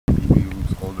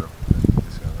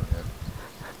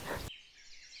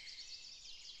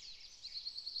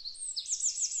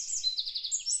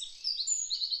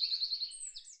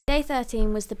Day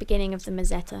 13 was the beginning of the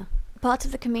Meseta, part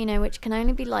of the Camino which can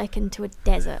only be likened to a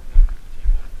desert.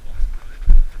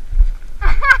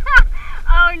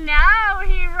 Oh, now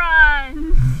he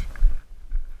runs!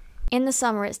 In the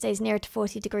summer it stays nearer to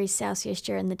 40 degrees Celsius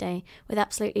during the day, with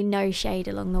absolutely no shade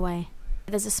along the way.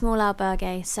 There's a small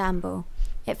albergue, Sambal.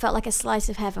 It felt like a slice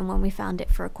of heaven when we found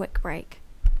it for a quick break.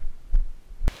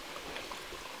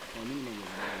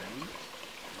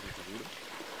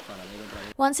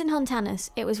 Once in Hontanas,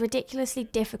 it was ridiculously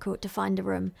difficult to find a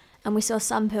room, and we saw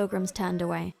some pilgrims turned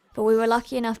away. But we were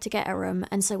lucky enough to get a room,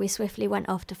 and so we swiftly went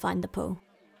off to find the pool.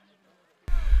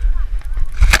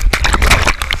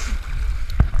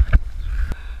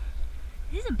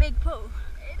 This is a big pool.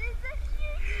 It is a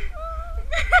huge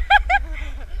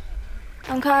pool.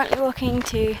 I'm currently walking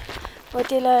to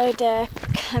Rodillo de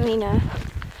Camino,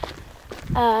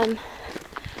 and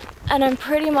I'm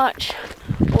pretty much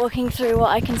walking through what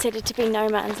I consider to be no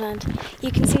man's land.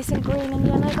 You can see some green and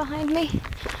yellow behind me,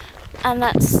 and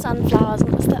that's sunflowers,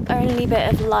 and that's the only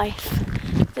bit of life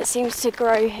that seems to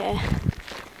grow here.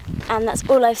 And that's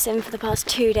all I've seen for the past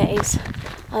 2 days,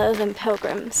 other than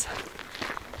pilgrims.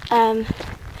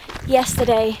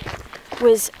 Yesterday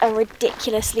was a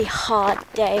ridiculously hard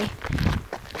day.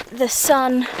 The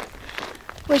sun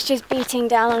was just beating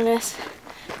down on us.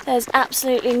 There's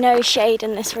absolutely no shade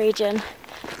in this region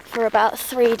for about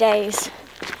 3 days.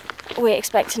 We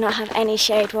expect to not have any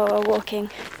shade while we're walking.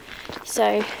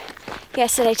 So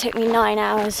yesterday took me 9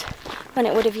 hours when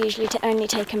it would have usually only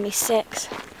taken me 6.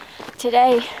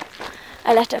 Today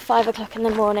I left at 5 o'clock in the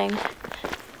morning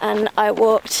and I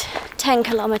walked 10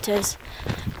 kilometers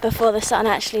before the sun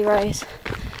actually rose,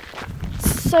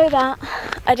 so that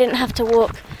I didn't have to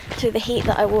walk through the heat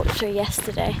that I walked through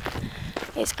yesterday.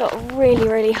 It's got really,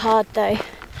 really hard though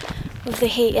with the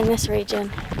heat in this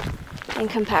region in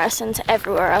comparison to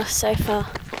everywhere else so far,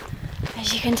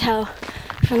 as you can tell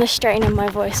from the strain in my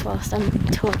voice whilst I'm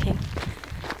talking.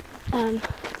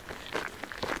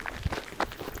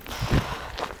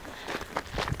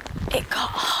 It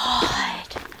got hard.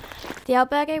 The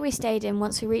albergue we stayed in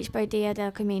once we reached Bodilla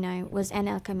del Camino was En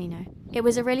el Camino. It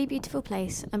was a really beautiful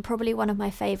place and probably one of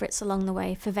my favourites along the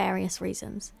way for various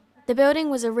reasons. The building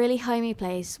was a really homey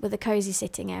place with a cosy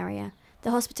sitting area. The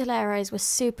hospitaleros were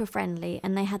super friendly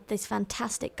and they had this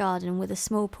fantastic garden with a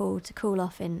small pool to cool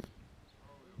off in.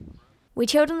 We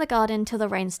chilled in the garden till the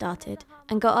rain started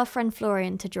and got our friend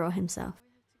Florian to draw himself,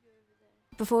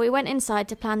 before we went inside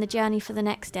to plan the journey for the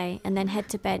next day and then head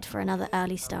to bed for another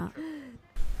early start.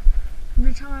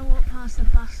 Every time I walk past the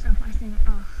bus stop I think,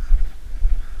 oh.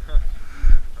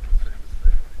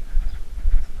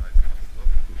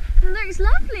 It looks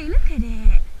lovely, look at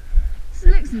it. It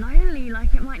looks lonely,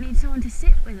 like it might need someone to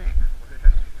sit with it.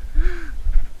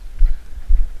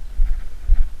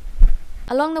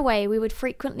 Along the way we would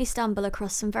frequently stumble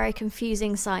across some very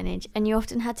confusing signage and you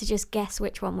often had to just guess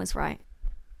which one was right.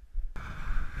 On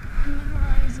the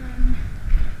horizon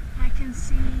I can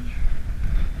see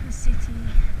the city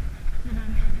that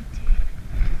I'm headed to.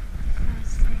 The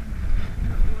first thing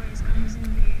that always comes in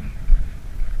view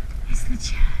is the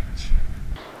church.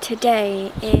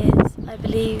 Today is, I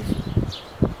believe,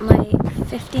 my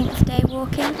 15th day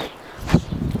walking,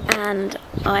 and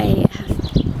I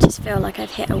just feel like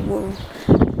I've hit a wall.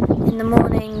 In the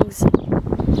mornings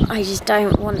I just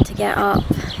don't want to get up,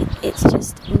 it's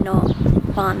just not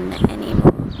fun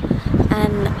anymore.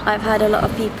 And I've heard a lot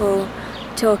of people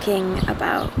talking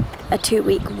about a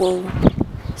 2-week wall.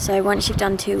 So once you've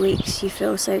done 2 weeks you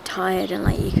feel so tired and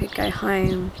like you could go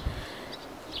home.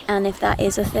 And if that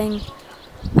is a thing,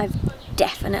 I've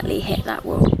definitely hit that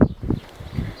wall.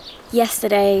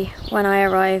 Yesterday when I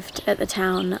arrived at the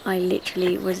town I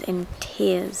literally was in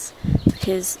tears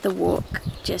because the walk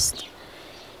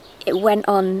it went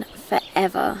on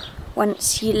forever.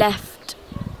 Once you left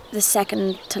the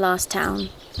second to last town,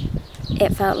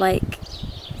 it felt like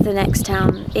the next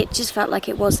town, it just felt like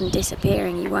it wasn't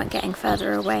disappearing, you weren't getting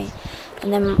further away.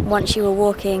 And then once you were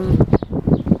walking,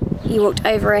 you walked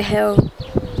over a hill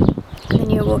and then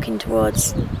you were walking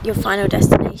towards your final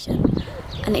destination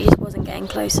and it just wasn't getting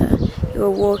closer. You were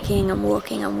walking and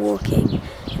walking and walking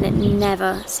and it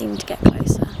never seemed to get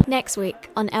closer. Next week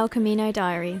on El Camino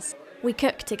Diaries, we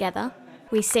cook together,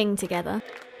 we sing together,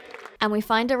 and we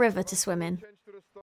find a river to swim in.